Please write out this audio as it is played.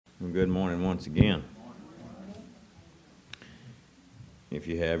Well, good morning once again. If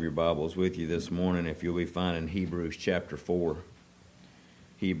you have your Bibles with you this morning, if you'll be finding Hebrews chapter 4.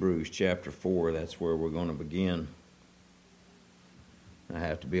 Hebrews chapter 4, that's where we're going to begin. I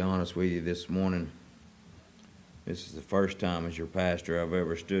have to be honest with you this morning. This is the first time as your pastor I've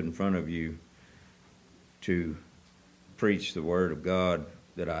ever stood in front of you to preach the Word of God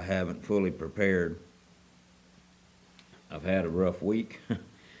that I haven't fully prepared. I've had a rough week,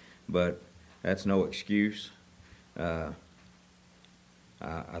 but that's no excuse. I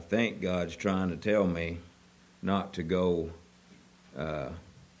think God's trying to tell me not to go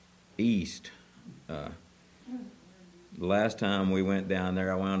east. The last time we went down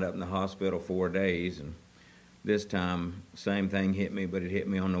there, I wound up in the hospital 4 days, and this time, same thing hit me, but it hit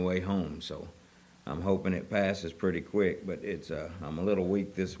me on the way home. So I'm hoping it passes pretty quick, but I'm a little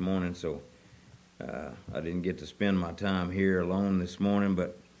weak this morning, so I didn't get to spend my time here alone this morning,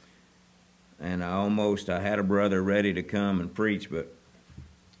 and I had a brother ready to come and preach, but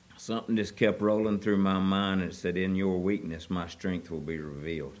something just kept rolling through my mind, and it said, in your weakness, my strength will be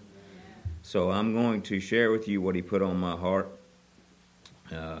revealed. So I'm going to share with you what he put on my heart.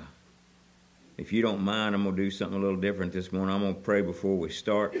 If you don't mind, I'm going to do something a little different this morning. I'm going to pray before we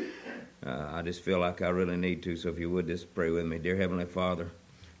start. I just feel like I really need to, so if you would just pray with me. Dear Heavenly Father,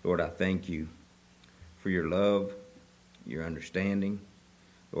 Lord, I thank you for your love, your understanding.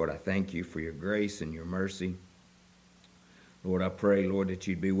 Lord, I thank you for your grace and your mercy. Lord, I pray, Lord, that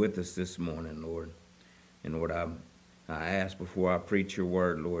you'd be with us this morning, Lord. And Lord, I ask before I preach your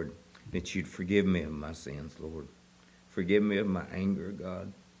word, Lord, that you'd forgive me of my sins, Lord. Forgive me of my anger,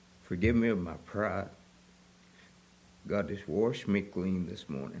 God. Forgive me of my pride. God, just wash me clean this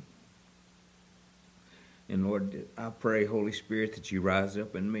morning. And Lord, I pray, Holy Spirit, that you rise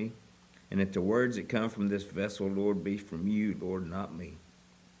up in me, and that the words that come from this vessel, Lord, be from you, Lord, not me.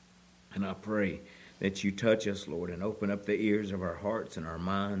 And I pray that you touch us, Lord, and open up the ears of our hearts and our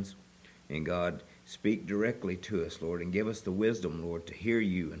minds. And God, speak directly to us, Lord, and give us the wisdom, Lord, to hear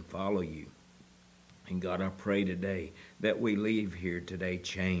you and follow you. And God, I pray today that we leave here today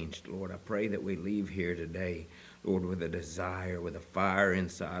changed, Lord. I pray that we leave here today, Lord, with a desire, with a fire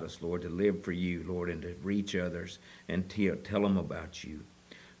inside us, Lord, to live for you, Lord, and to reach others and tell them about you.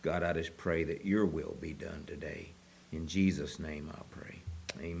 God, I just pray that your will be done today. In Jesus' name I pray.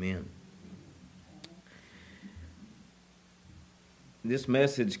 Amen. This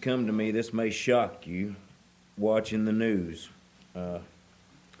message come to me, this may shock you, watching the news.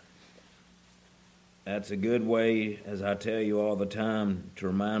 That's a good way, as I tell you all the time, to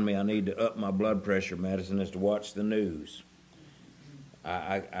remind me I need to up my blood pressure medicine is to watch the news.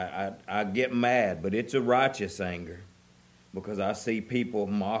 I get mad, but it's a righteous anger, because I see people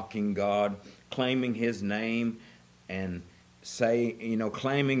mocking God, claiming his name, and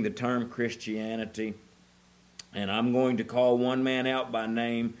claiming the term Christianity. And I'm going to call one man out by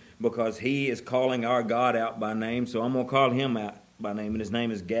name because he is calling our God out by name. So I'm going to call him out by name, and his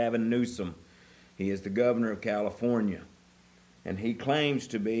name is Gavin Newsom. He is the governor of California, and he claims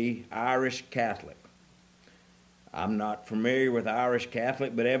to be Irish Catholic. I'm not familiar with Irish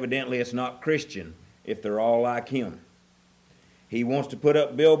Catholic, but evidently it's not Christian if they're all like him. He wants to put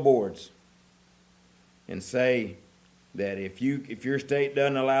up billboards and say that if your state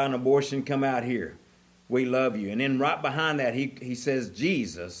doesn't allow an abortion, come out here. We love you. And then right behind that, he says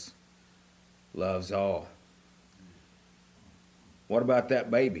Jesus loves all. What about that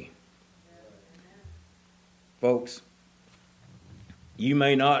baby? Folks, you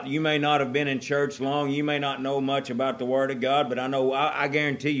may not have been in church long. You may not know much about the Word of God, but I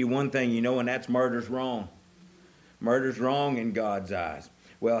guarantee you one thing, and that's murder's wrong. Murder's wrong in God's eyes.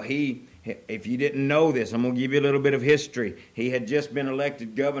 Well, if you didn't know this, I'm going to give you a little bit of history. He had just been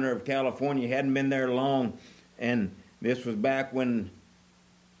elected governor of California. He hadn't been there long, and this was back when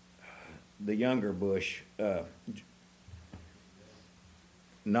the younger Bush,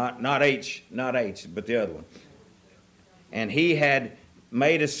 not H, but the other one. And he had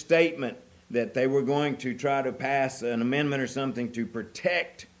made a statement that they were going to try to pass an amendment or something to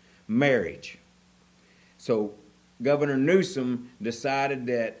protect marriage. So Governor Newsom decided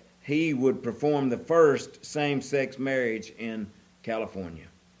that he would perform the first same-sex marriage in California.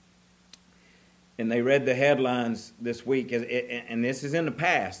 And they read the headlines this week, and this is in the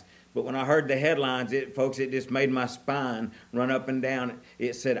past, but when I heard the headlines, it just made my spine run up and down.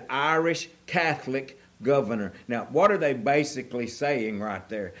 It said, Irish Catholic governor. Now, what are they basically saying right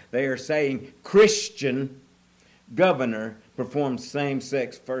there? They are saying Christian governor performs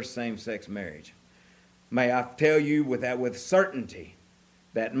first same-sex marriage. May I tell you with certainty,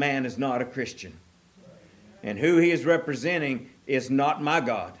 that man is not a Christian. And who he is representing is not my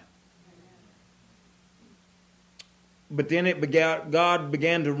God. but then God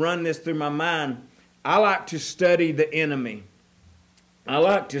began to run this through my mind. I like to study the enemy. I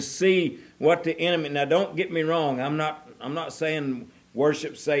like to see what the enemy. Now, don't get me wrong. I'm not saying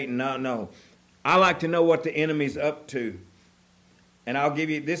worship Satan. No. I like to know what the enemy's up to. And I'll give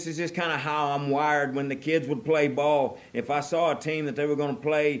you, this is just kind of how I'm wired. When the kids would play ball, if I saw a team that they were going to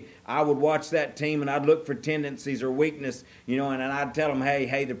play, I would watch that team and I'd look for tendencies or weakness, and I'd tell them,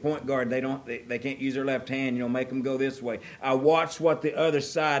 hey, the point guard, they can't use their left hand, make them go this way. I watch what the other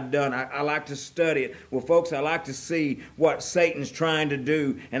side done. I like to study it. Well, folks, I like to see what Satan's trying to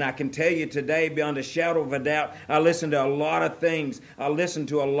do. And I can tell you today, beyond a shadow of a doubt, I listen to a lot of things. I listen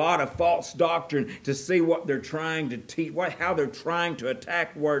to a lot of false doctrine to see what they're trying to teach, how they're trying to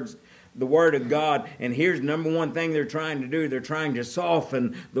attack the Word of God. And here's the number one thing they're trying to do. They're trying to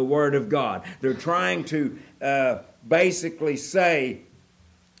soften the Word of God. They're trying to basically say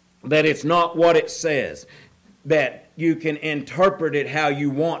that it's not what it says, that you can interpret it how you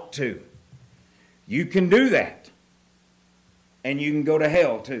want to. You can do that. And you can go to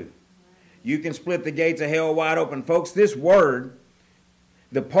hell too. You can split the gates of hell wide open. Folks, this Word,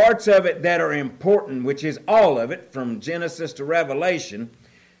 the parts of it that are important, which is all of it, from Genesis to Revelation,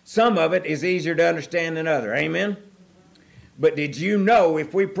 some of it is easier to understand than other. Amen? But did you know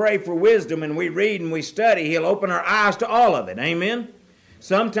if we pray for wisdom and we read and we study, He'll open our eyes to all of it. Amen?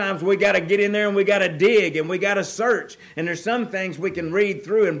 Sometimes we got to get in there and we got to dig and we got to search. And there's some things we can read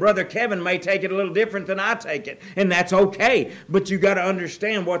through, and Brother Kevin may take it a little different than I take it. And that's okay. But you got to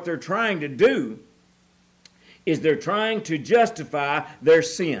understand what they're trying to do is they're trying to justify their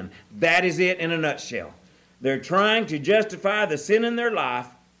sin. That is it in a nutshell. They're trying to justify the sin in their life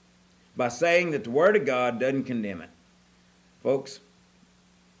by saying that the Word of God doesn't condemn it. Folks,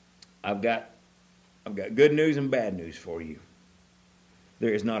 I've got good news and bad news for you.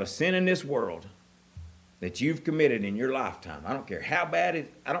 There is not a sin in this world that you've committed in your lifetime. I don't care how bad it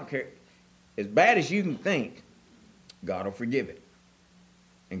is. I don't care. As bad as you can think, God will forgive it.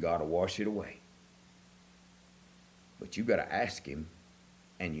 And God will wash it away. But you got to ask Him,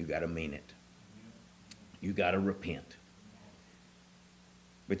 and you got to mean it. You got to repent.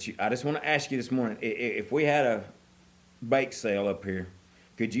 But I just want to ask you this morning, if we had a bake sale up here,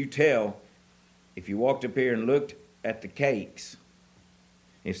 could you tell if you walked up here and looked at the cakes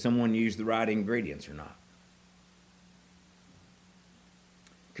if someone used the right ingredients or not?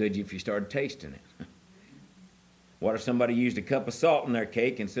 Could you if you started tasting it? What if somebody used a cup of salt in their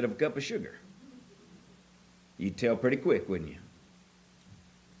cake instead of a cup of sugar? You'd tell pretty quick, wouldn't you?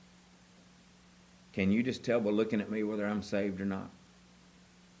 Can you just tell by looking at me whether I'm saved or not?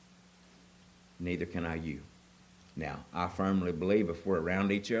 Neither can you. Now, I firmly believe if we're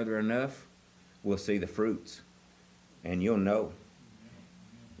around each other enough, we'll see the fruits. And you'll know.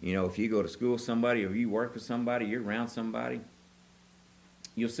 If you go to school with somebody or you work with somebody, you're around somebody,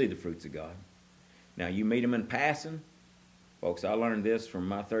 you'll see the fruits of God. Now, you meet them in passing. Folks, I learned this from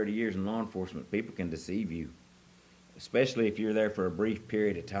my 30 years in law enforcement. People can deceive you, especially if you're there for a brief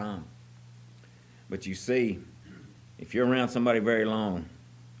period of time. But you see, if you're around somebody very long,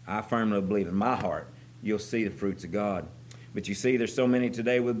 I firmly believe in my heart, you'll see the fruits of God. But you see, there's so many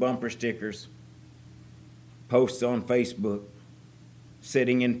today with bumper stickers, posts on Facebook,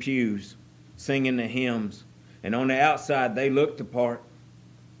 sitting in pews, singing the hymns, and on the outside they look the part.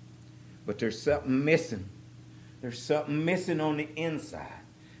 But there's something missing. There's something missing on the inside.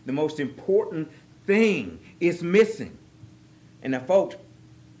 The most important thing is missing. And now, folks,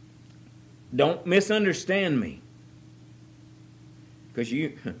 don't misunderstand me. Because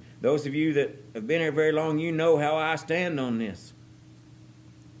those of you that have been here very long, you know how I stand on this.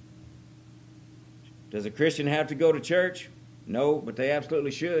 Does a Christian have to go to church? No, but they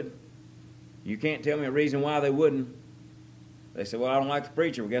absolutely should. You can't tell me a reason why they wouldn't. They say, well, I don't like the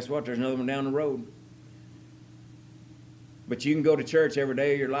preacher. Well, guess what? There's another one down the road. But you can go to church every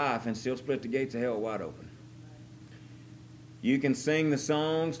day of your life and still split the gates of hell wide open. You can sing the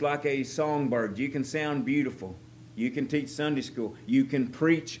songs like a songbird. You can sound beautiful. You can teach Sunday school. You can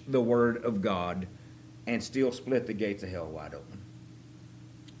preach the Word of God and still split the gates of hell wide open.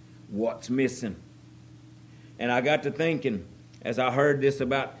 What's missing? And I got to thinking as I heard this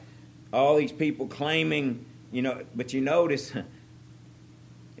about all these people claiming, but you notice,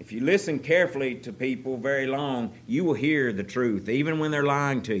 if you listen carefully to people very long, you will hear the truth, even when they're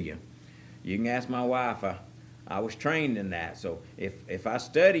lying to you. You can ask my wife. I was trained in that. So if I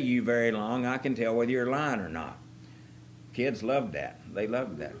study you very long, I can tell whether you're lying or not. Kids loved that. They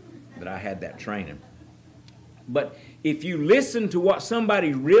loved that I had that training. But if you listen to what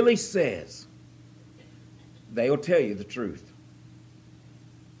somebody really says, they'll tell you the truth.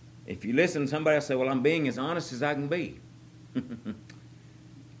 If you listen to somebody else say, well, I'm being as honest as I can be.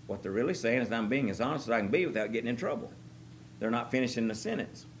 What they're really saying is I'm being as honest as I can be without getting in trouble. They're not finishing the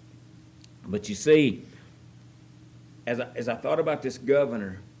sentence. But you see, as I thought about this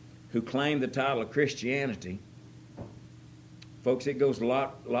governor who claimed the title of Christianity, folks, it goes a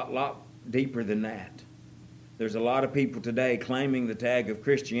lot deeper than that. There's a lot of people today claiming the tag of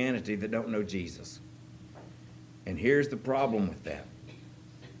Christianity that don't know Jesus. And here's the problem with that.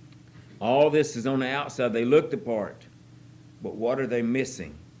 All this is on the outside. They look the part. But what are they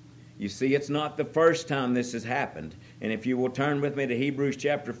missing? You see, it's not the first time this has happened. And if you will turn with me to Hebrews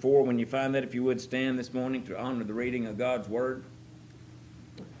chapter 4, when you find that, if you would stand this morning to honor the reading of God's Word.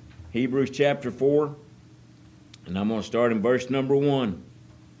 Hebrews chapter 4, and I'm going to start in verse number 1.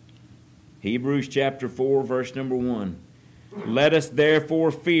 Hebrews chapter 4, verse number 1. Let us therefore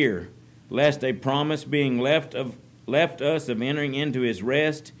fear, lest a promise being left us of entering into his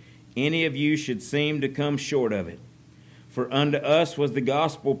rest, any of you should seem to come short of it. For unto us was the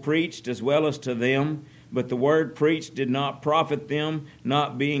gospel preached as well as to them, but the word preached did not profit them,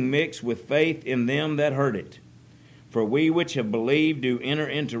 not being mixed with faith in them that heard it. For we which have believed do enter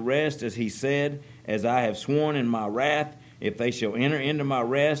into rest, as he said, as I have sworn in my wrath, if they shall enter into my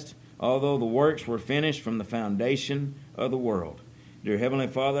rest, although the works were finished from the foundation of the world. Dear Heavenly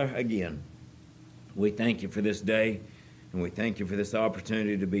Father, again, we thank you for this day, and we thank you for this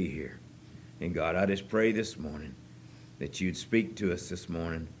opportunity to be here. And God, I just pray this morning that you'd speak to us this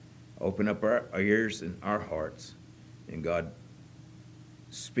morning, open up our ears and our hearts, and God,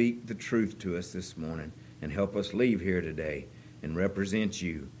 speak the truth to us this morning, and help us leave here today and represent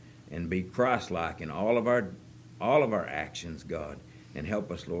you and be Christ-like in all of our actions, God, and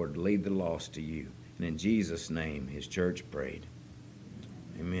help us, Lord, to lead the lost to you. And in Jesus' name, his church prayed.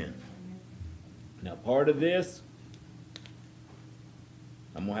 Amen. Now, part of this,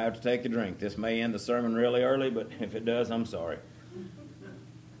 I'm going to have to take a drink. This may end the sermon really early, but if it does, I'm sorry.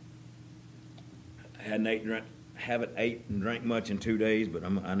 I haven't ate and drank much in 2 days, but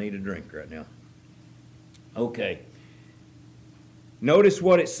I need a drink right now. Okay. Notice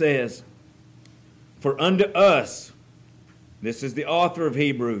what it says. For unto us, this is the author of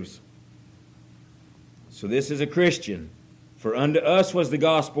Hebrews. So this is a Christian. For unto us was the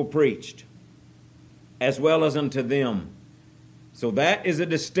gospel preached, as well as unto them. So that is a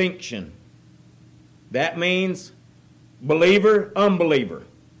distinction. That means believer, unbeliever.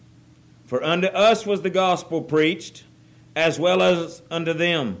 For unto us was the gospel preached, as well as unto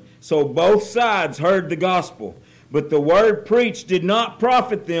them. So both sides heard the gospel. But the word preached did not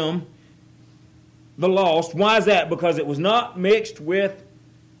profit them, the lost. Why is that? Because it was not mixed with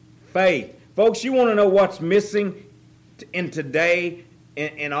faith. Folks, you want to know what's missing in today,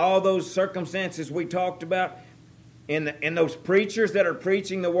 in all those circumstances we talked about? In those preachers that are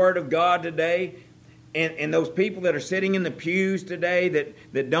preaching the Word of God today, and those people that are sitting in the pews today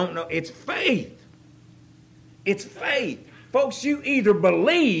that don't know, it's faith. It's faith. Folks, you either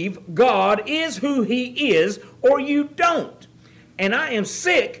believe God is who He is or you don't. And I am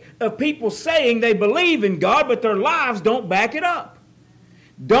sick of people saying they believe in God, but their lives don't back it up.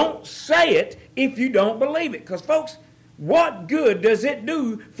 Don't say it if you don't believe it. Because, folks, what good does it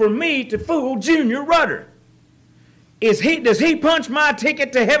do for me to fool Junior Rudder? Does he punch my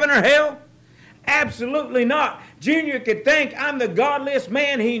ticket to heaven or hell? Absolutely not. Junior could think I'm the godliest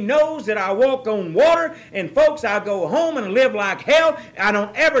man he knows, that I walk on water, and folks, I go home and live like hell. I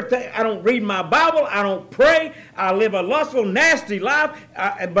don't read my Bible. I don't pray. I live a lustful, nasty life,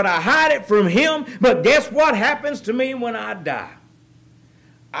 but I hide it from him. But guess what happens to me when I die?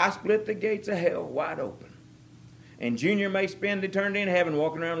 I split the gates of hell wide open. And Junior may spend eternity in heaven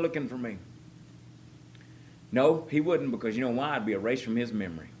walking around looking for me. No, he wouldn't, because you know why? I'd be erased from his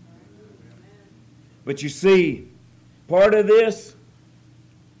memory. But you see, part of this,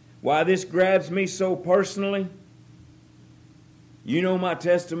 why this grabs me so personally, you know my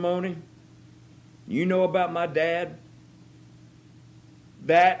testimony. You know about my dad.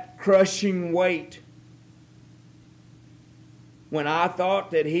 That crushing weight. When I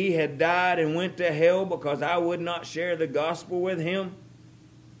thought that he had died and went to hell because I would not share the gospel with him.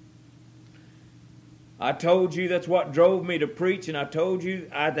 I told you that's what drove me to preach, and I told you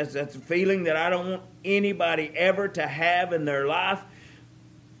that's a feeling that I don't want anybody ever to have in their life.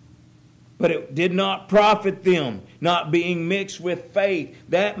 But it did not profit them, not being mixed with faith.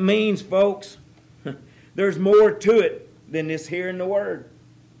 That means, folks, there's more to it than this hearing the word.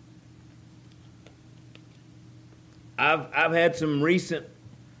 I've had some recent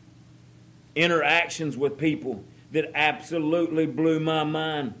interactions with people that absolutely blew my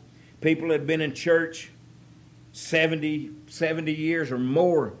mind. People had been in church 70 years or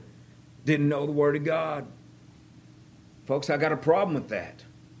more, didn't know the Word of God. Folks, I got a problem with that.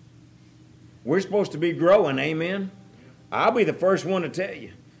 We're supposed to be growing, amen? I'll be the first one to tell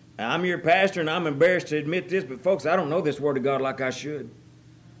you. I'm your pastor, and I'm embarrassed to admit this, but folks, I don't know this Word of God like I should.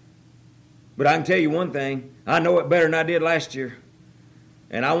 But I can tell you one thing. I know it better than I did last year.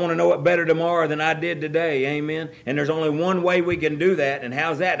 And I want to know it better tomorrow than I did today, amen? And there's only one way we can do that, and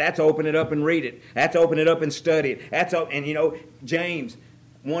how's that? That's open it up and read it. That's open it up and study it. And you know, James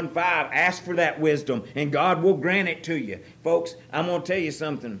 1:5, ask for that wisdom, and God will grant it to you. Folks, I'm going to tell you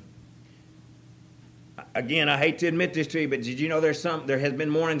something. Again, I hate to admit this to you, but did you know there has been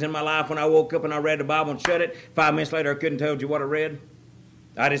mornings in my life when I woke up and I read the Bible and shut it. 5 minutes later, I couldn't tell you what I read.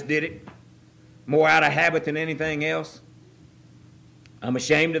 I just did it. More out of habit than anything else. I'm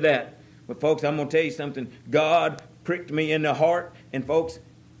ashamed of that. But folks, I'm going to tell you something. God pricked me in the heart. And folks,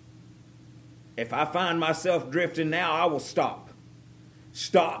 if I find myself drifting now, I will stop.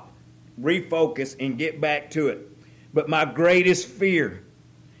 Stop, refocus, and get back to it. But my greatest fear,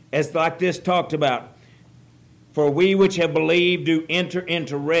 as like this talked about, for we which have believed do enter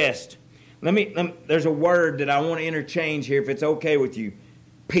into rest. There's a word that I want to interchange here, if it's okay with you.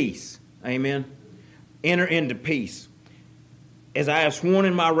 Peace. Amen. Enter into peace. As I have sworn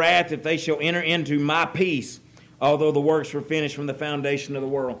in my wrath, if they shall enter into my peace, although the works were finished from the foundation of the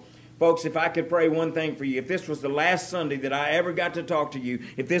world. Folks, if I could pray one thing for you, if this was the last Sunday that I ever got to talk to you,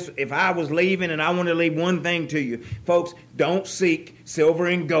 if I was leaving and I wanted to leave one thing to you, folks, don't seek silver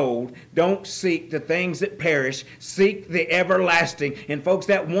and gold. Don't seek the things that perish. Seek the everlasting. And folks,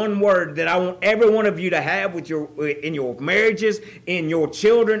 that one word that I want every one of you to have in your marriages, in your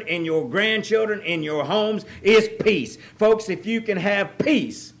children, in your grandchildren, in your homes, is peace. Folks, if you can have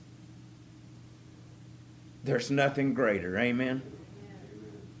peace, there's nothing greater. Amen.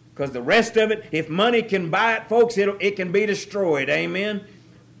 Because the rest of it, if money can buy it, folks, it can be destroyed. Amen?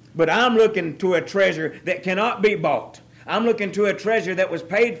 But I'm looking to a treasure that cannot be bought. I'm looking to a treasure that was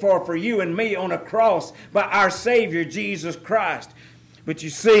paid for you and me on a cross by our Savior, Jesus Christ. But you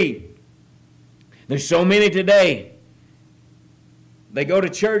see, there's so many today. They go to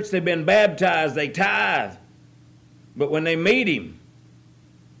church, they've been baptized, they tithe. But when they meet Him,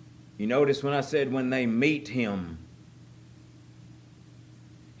 you notice when I said when they meet Him,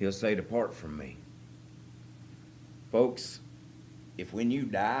 He'll say, depart from me. Folks, if when you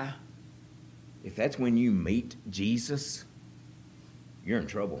die, if that's when you meet Jesus, you're in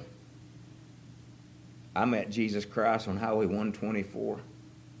trouble. I met Jesus Christ on Highway 124,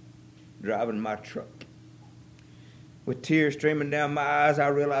 driving my truck. With tears streaming down my eyes, I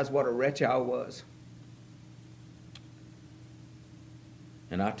realized what a wretch I was.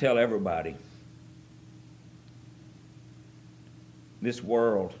 And I tell everybody, this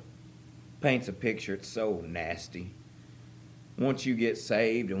world paints a picture that's so nasty. Once you get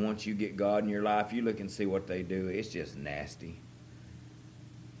saved and once you get God in your life, you look and see what they do. It's just nasty.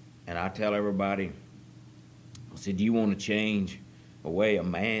 And I tell everybody, I said, do you want to change the way a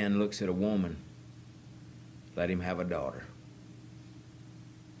man looks at a woman? Let him have a daughter.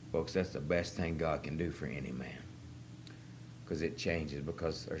 Folks, that's the best thing God can do for any man. Because it changes.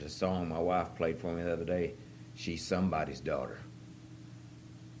 Because there's a song my wife played for me the other day. She's somebody's daughter.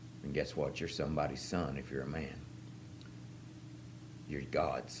 And guess what? You're somebody's son if you're a man. You're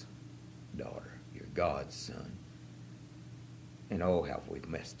God's daughter. You're God's son. And oh, how we've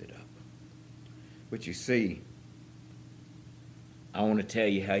messed it up. But you see, I want to tell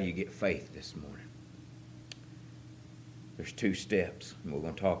you how you get faith this morning. There's 2 steps, and we're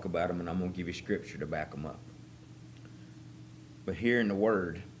going to talk about them, and I'm going to give you scripture to back them up. But hearing the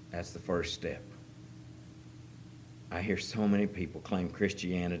word, that's the first step. I hear so many people claim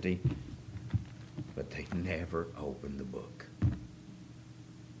Christianity, but they never open the book.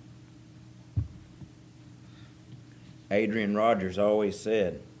 Adrian Rogers always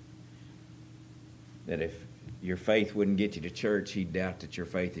said that if your faith wouldn't get you to church, he'd doubt that your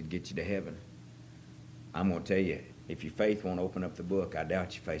faith would get you to heaven. I'm going to tell you, if your faith won't open up the book, I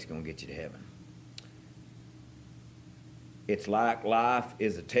doubt your faith's going to get you to heaven. It's like life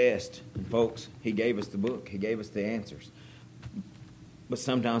is a test. And folks, He gave us the book. He gave us the answers. But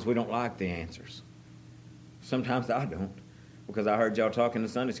sometimes we don't like the answers. Sometimes I don't. Because I heard y'all talking in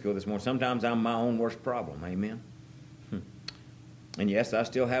Sunday school this morning. Sometimes I'm my own worst problem. Amen? And yes, I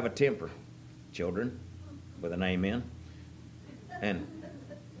still have a temper. Children, with an amen.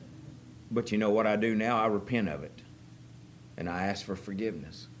 But you know what I do now? I repent of it. And I ask for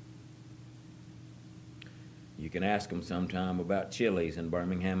forgiveness. You can ask them sometime about Chili's in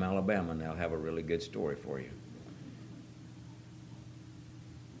Birmingham, Alabama, and they'll have a really good story for you.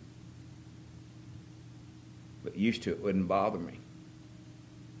 But used to it wouldn't bother me.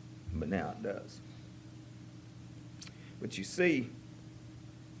 but now it does. But you see,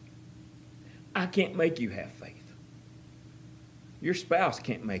 I can't make you have faith. Your spouse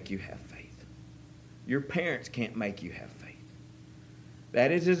can't make you have faith. Your parents can't make you have faith.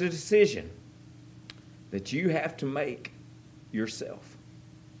 That is a decision that you have to make yourself.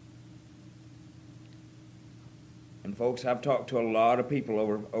 And folks, I've talked to a lot of people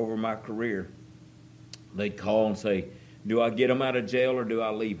over my career. They'd call and say, do I get them out of jail or do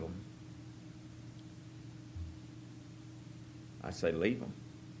I leave them? I say, leave them.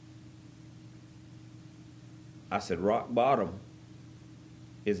 I said, rock bottom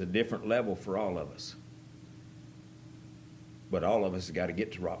is a different level for all of us. But all of us have got to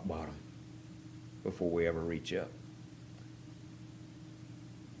get to rock bottom before we ever reach up.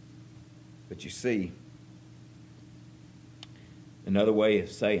 But you see, another way of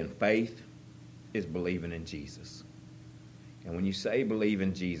saying faith is believing in Jesus. And when you say believe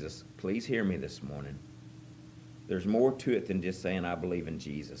in Jesus, please hear me this morning. There's more to it than just saying I believe in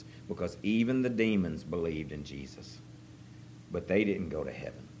Jesus, because even the demons believed in Jesus, but they didn't go to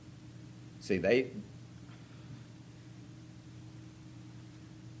heaven. See,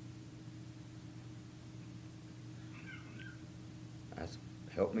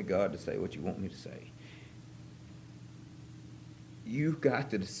 help me, God, to say what you want me to say. You've got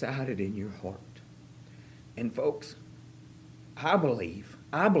to decide it in your heart. And folks, I believe,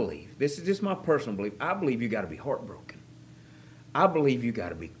 this is just my personal belief, I believe you got to be heartbroken. I believe you got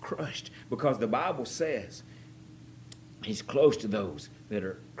to be crushed, because the Bible says he's close to those that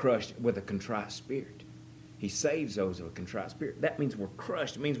are crushed with a contrite spirit. He saves those of a contrite spirit. That means we're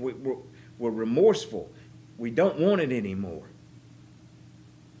crushed. It means we're remorseful. We don't want it anymore.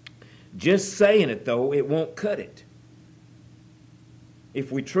 Just saying it, though, it won't cut it. If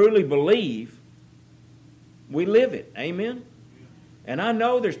we truly believe, we live it. Amen? And I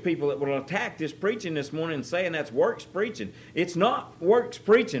know there's people that will attack this preaching this morning and saying that's works preaching. It's not works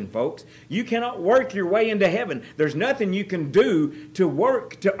preaching, folks. You cannot work your way into heaven. There's nothing you can do to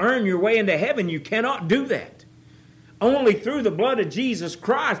work to earn your way into heaven. You cannot do that. Only through the blood of Jesus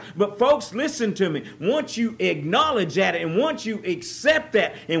Christ. But folks, listen to me. Once you acknowledge that, and once you accept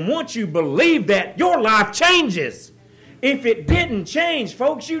that, and once you believe that, your life changes. If it didn't change,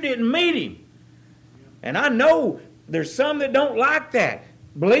 folks, you didn't meet him. And I know there's some that don't like that.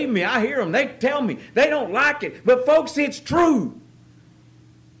 Believe me, I hear them. They tell me they don't like it. But folks, it's true.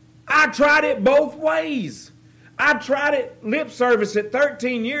 I tried it both ways. I tried it lip service at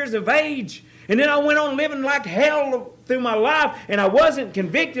 13 years of age. And then I went on living like hell through my life, and I wasn't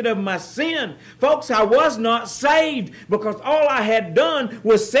convicted of my sin. Folks, I was not saved, because all I had done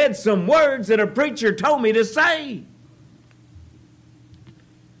was said some words that a preacher told me to say.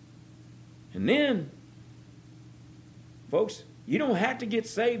 And then, folks, you don't have to get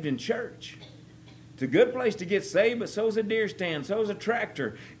saved in church. It's a good place to get saved, but so's a deer stand, so's a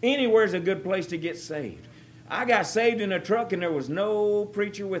tractor. Anywhere's a good place to get saved. I got saved in a truck, and there was no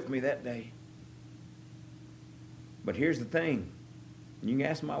preacher with me that day. But here's the thing. You can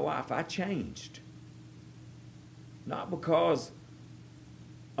ask my wife, I changed. Not because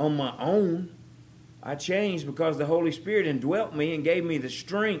on my own. I changed because the Holy Spirit indwelt me and gave me the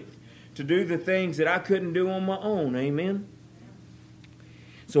strength to do the things that I couldn't do on my own. Amen?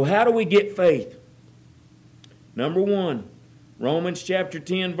 So how do we get faith? Number 1, Romans chapter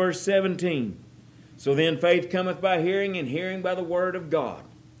 10, verse 17. So then faith cometh by hearing, and hearing by the word of God.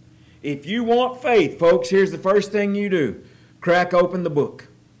 If you want faith, folks, here's the first thing you do. Crack open the book.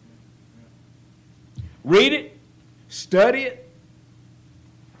 Read it. Study it.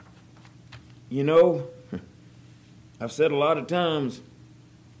 You know, I've said a lot of times,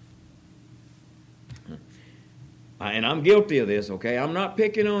 and I'm guilty of this, okay? I'm not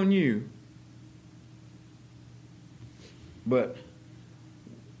picking on you. But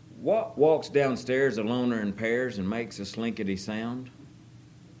what walks downstairs alone or in pairs and makes a slinkety sound?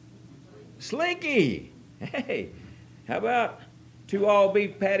 Slinky! Hey, how about 2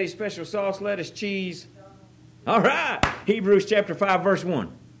 all-beef patties, special sauce, lettuce, cheese? All right, Hebrews chapter 5, verse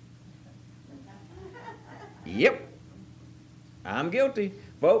 1. Yep, I'm guilty.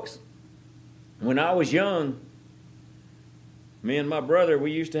 Folks, when I was young, me and my brother,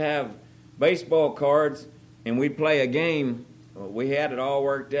 we used to have baseball cards, and we'd play a game. We had it all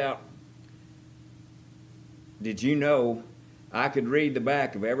worked out. Did you know I could read the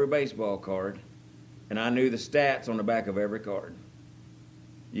back of every baseball card, and I knew the stats on the back of every card?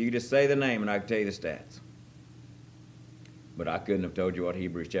 You could just say the name, and I could tell you the stats. But I couldn't have told you what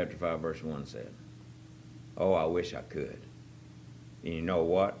Hebrews chapter 5, verse 1 said. Oh, I wish I could. And you know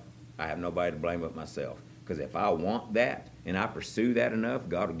what? I have nobody to blame but myself. Because if I want that, and I pursue that enough,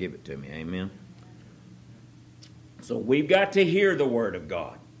 God will give it to me. Amen. So we've got to hear the Word of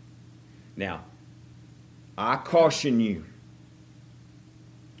God. Now, I caution you,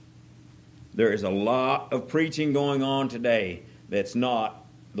 there is a lot of preaching going on today that's not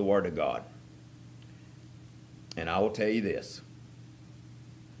the Word of God. And I will tell you this.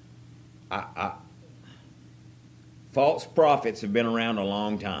 False prophets have been around a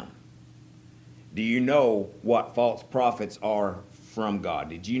long time. Do you know what false prophets are from God?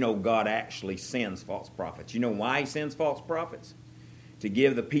 Did you know God actually sends false prophets? You know why he sends false prophets? To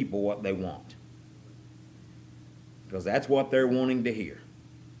give the people what they want. Because that's what they're wanting to hear.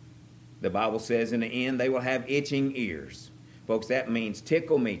 The Bible says in the end they will have itching ears. Folks, that means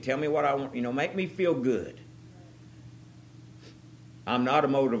tickle me. Tell me what I want. Make me feel good. I'm not a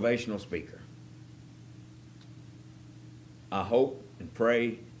motivational speaker. I hope and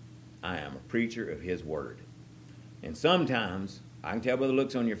pray I am a preacher of his word. And sometimes, I can tell by the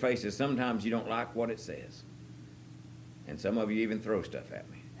looks on your faces, sometimes you don't like what it says. And some of you even throw stuff at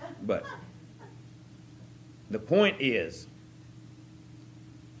me. But the point is,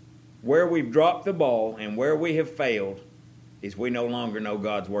 where we've dropped the ball and where we have failed is we no longer know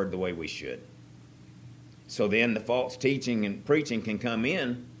God's word the way we should. So then the false teaching and preaching can come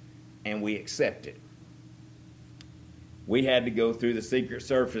in and we accept it. We had to go through the Secret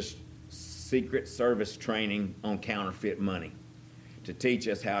Service training on counterfeit money to teach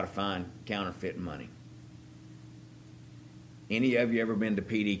us how to find counterfeit money. Any of you ever been to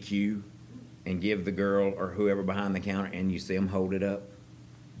PDQ and give the girl or whoever behind the counter and you see them hold it up?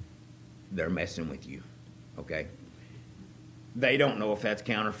 They're messing with you, okay? They don't know if that's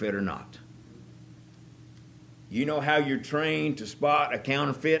counterfeit or not. You know how you're trained to spot a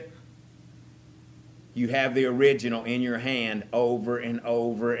counterfeit? You have the original in your hand over and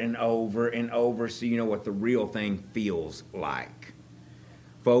over and over and over so you know what the real thing feels like.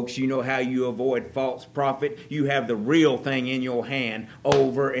 Folks, you know how you avoid false prophet? You have the real thing in your hand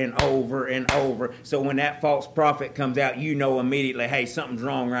over and over and over. So when that false prophet comes out, you know immediately, hey, something's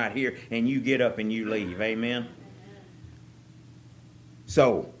wrong right here, and you get up and you leave. Amen?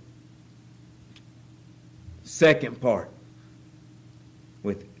 So, second part,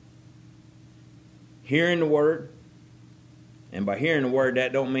 with hearing the word, and by hearing the word,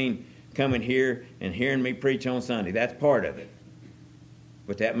 that don't mean coming here and hearing me preach on Sunday. That's part of it.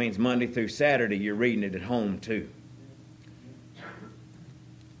 But that means Monday through Saturday, you're reading it at home too.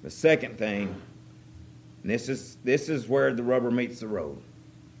 The second thing, and this is where the rubber meets the road.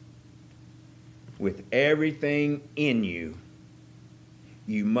 With everything in you,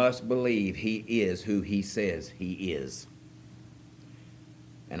 you must believe he is who he says he is.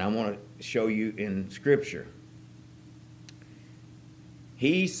 And I want to show you in Scripture.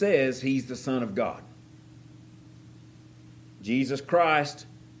 He says he's the Son of God. Jesus Christ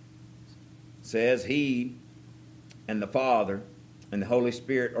says he and the Father and the Holy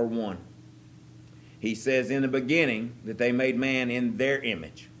Spirit are one. He says in the beginning that they made man in their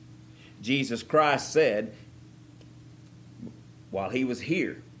image. Jesus Christ said, while he was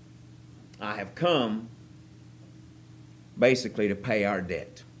here, I have come basically to pay our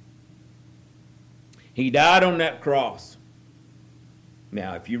debt. He died on that cross.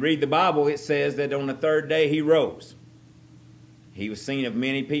 Now, if you read the Bible, it says that on the third day he rose. He was seen of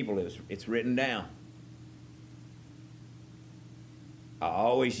many people. It's written down. I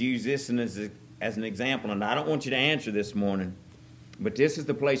always use this as an example, and I don't want you to answer this morning, but this is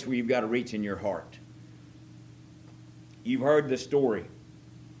the place where you've got to reach in your heart. You've heard the story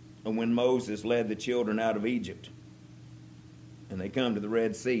of when Moses led the children out of Egypt, and they come to the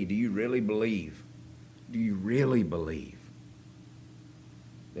Red Sea. Do you really believe? Do you really believe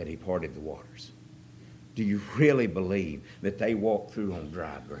that he parted the waters? Do you really believe that they walked through on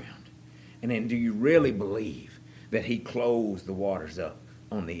dry ground? And then do you really believe that he closed the waters up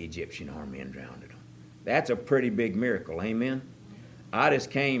on the Egyptian army and drowned them? That's a pretty big miracle, amen? I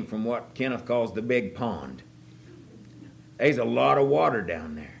just came from what Kenneth calls the big pond. There's a lot of water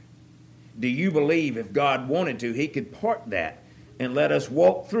down there. Do you believe if God wanted to, he could part that and let us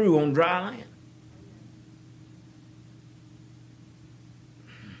walk through on dry land?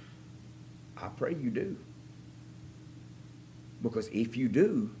 I pray you do. Because if you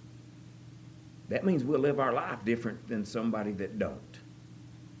do, that means we'll live our life different than somebody that don't.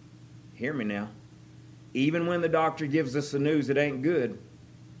 Hear me now. Even when the doctor gives us the news that ain't good,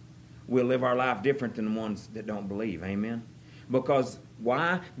 we'll live our life different than the ones that don't believe. Amen? Because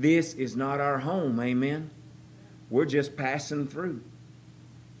why? This is not our home. Amen? We're just passing through.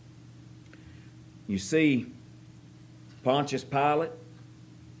 You see, Pontius Pilate,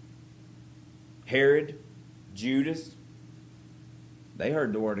 Herod, Judas, They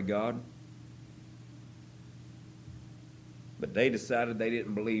heard the word of God. But they decided they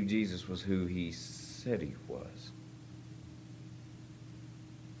didn't believe Jesus was who he said he was.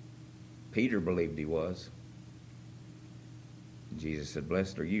 Peter believed he was. Jesus said,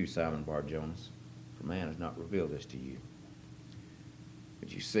 "Blessed are you, Simon Bar-Jonas, for man has not revealed this to you."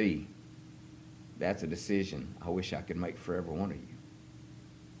 But you see, that's a decision I wish I could make for every one of you.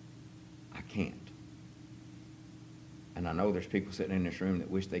 I can't. And I know there's people sitting in this room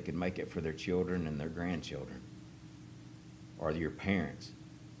that wish they could make it for their children and their grandchildren or your parents,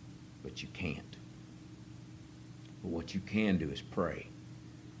 but you can't. But what you can do is pray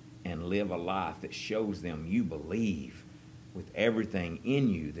and live a life that shows them you believe with everything in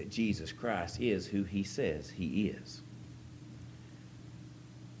you that Jesus Christ is who he says he is.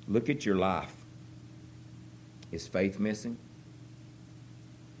 Look at your life. Is faith missing?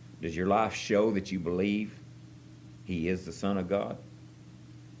 Does your life show that you believe he is the Son of God?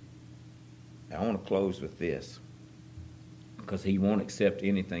 I want to close with this, because he won't accept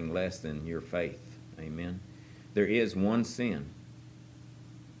anything less than your faith. Amen. There is one sin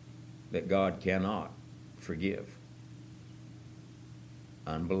that God cannot forgive: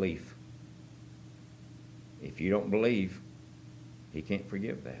 unbelief. If you don't believe, he can't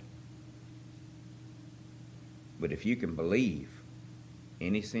forgive that. But if you can believe,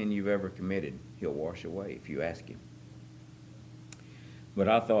 any sin you've ever committed, he'll wash away if you ask him. But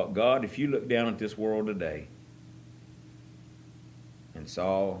I thought, God, if you look down at this world today and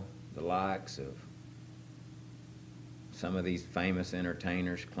saw the likes of some of these famous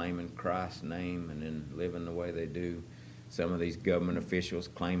entertainers claiming Christ's name and then living the way they do, some of these government officials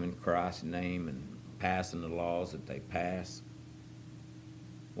claiming Christ's name and passing the laws that they pass,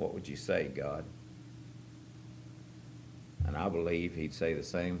 what would you say, God? And I believe he'd say the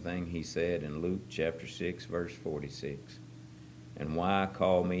same thing he said in Luke chapter 6, verse 46. "And why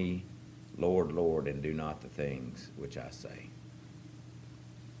call me Lord, Lord, and do not the things which I say?"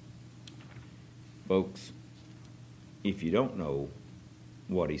 Folks, if you don't know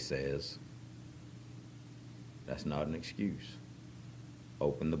what he says, that's not an excuse.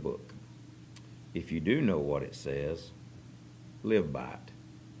 Open the book. If you do know what it says, live by it.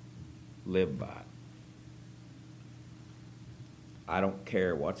 Live by it. I don't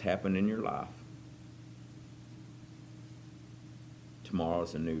care what's happened in your life.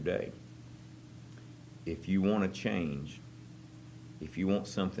 Tomorrow's a new day. If you want to change, if you want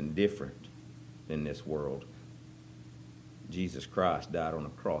something different than this world, Jesus Christ died on a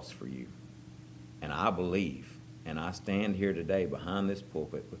cross for you. And I believe, and I stand here today behind this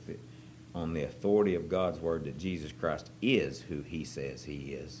pulpit with it, on the authority of God's word, that Jesus Christ is who he says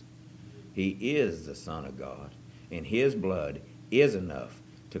he is. He is the Son of God, and his blood is enough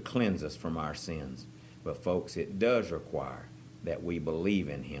to cleanse us from our sins. But folks, it does require that we believe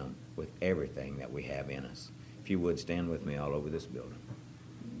in him with everything that we have in us. If you would, stand with me all over this building.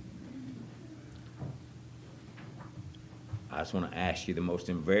 I just want to ask you the most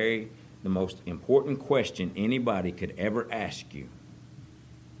important question anybody could ever ask you.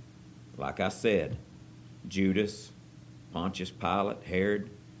 Like I said, Judas, Pontius Pilate, Herod,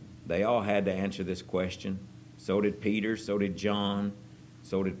 they all had to answer this question. So did Peter, so did John,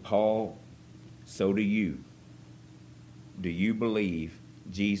 so did Paul, so do you. Do you believe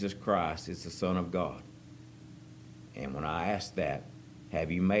Jesus Christ is the Son of God? And when I ask that,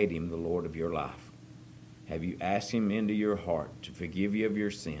 have you made him the Lord of your life? Have you asked him into your heart to forgive you of your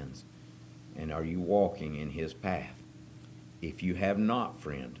sins? And are you walking in his path? If you have not,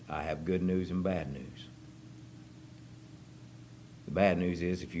 friend, I have good news and bad news. The bad news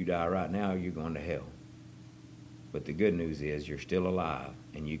is if you die right now, you're going to hell. But the good news is you're still alive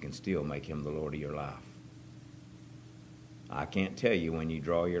and you can still make him the Lord of your life. I can't tell you when you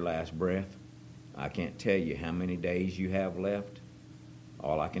draw your last breath. I can't tell you how many days you have left.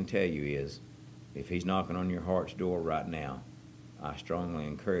 All I can tell you is if he's knocking on your heart's door right now, I strongly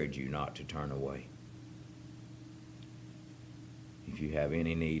encourage you not to turn away. If you have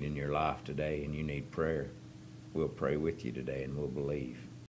any need in your life today and you need prayer, we'll pray with you today and we'll believe.